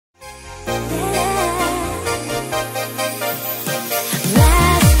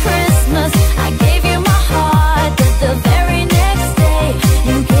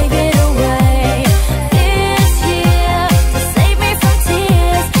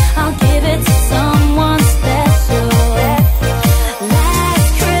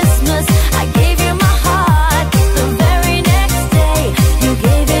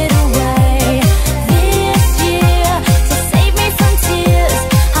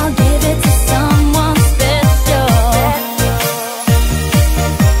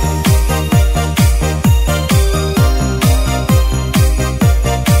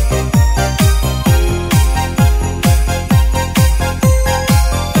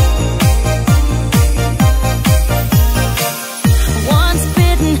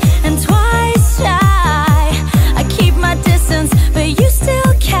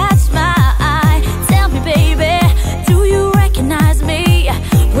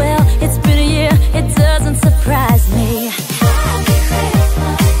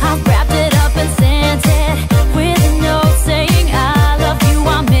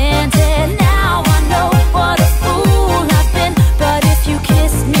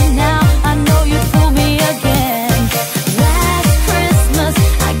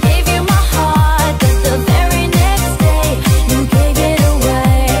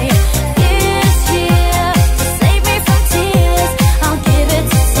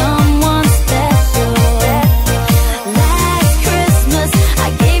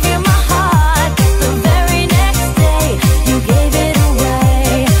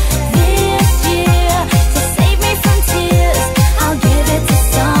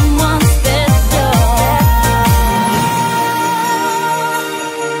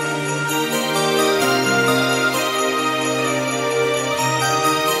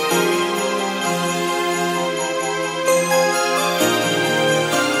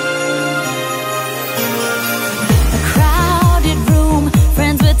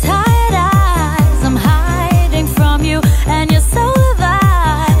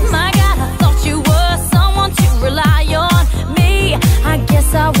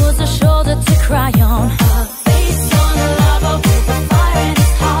guess I was a shoulder to cry on. A face on a lover with a fire in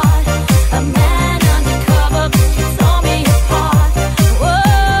his heart. A man undercover, but you tore me apart. Whoa,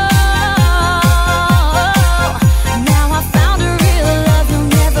 now I found a real love, you'll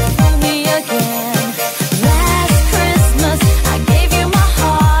never fool me again. Last Christmas I gave you my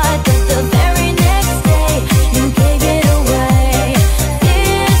heart, but the very next day you gave it away.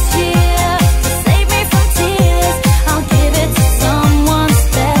 This year, to save me from tears, I'll give it to someone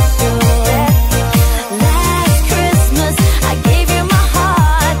special. Last Christmas I gave you my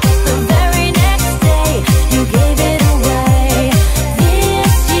heart, but the very next day you gave it away.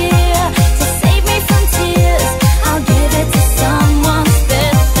 This year, to save me from tears, I'll give it to someone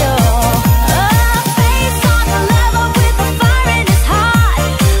special. A face on a lover with a fire in his heart.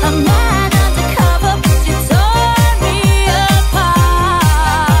 A man undercover, but you tore me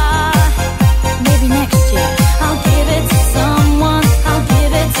apart. Maybe next year I'll give it to someone, I'll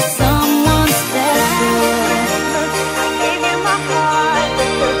give it to someone special. I gave you my heart,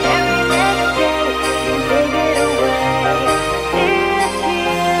 but the very next day you gave it away. This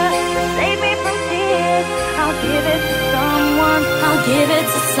year, to save me from tears, I'll give it to someone, I'll give it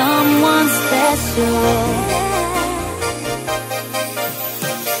to someone special.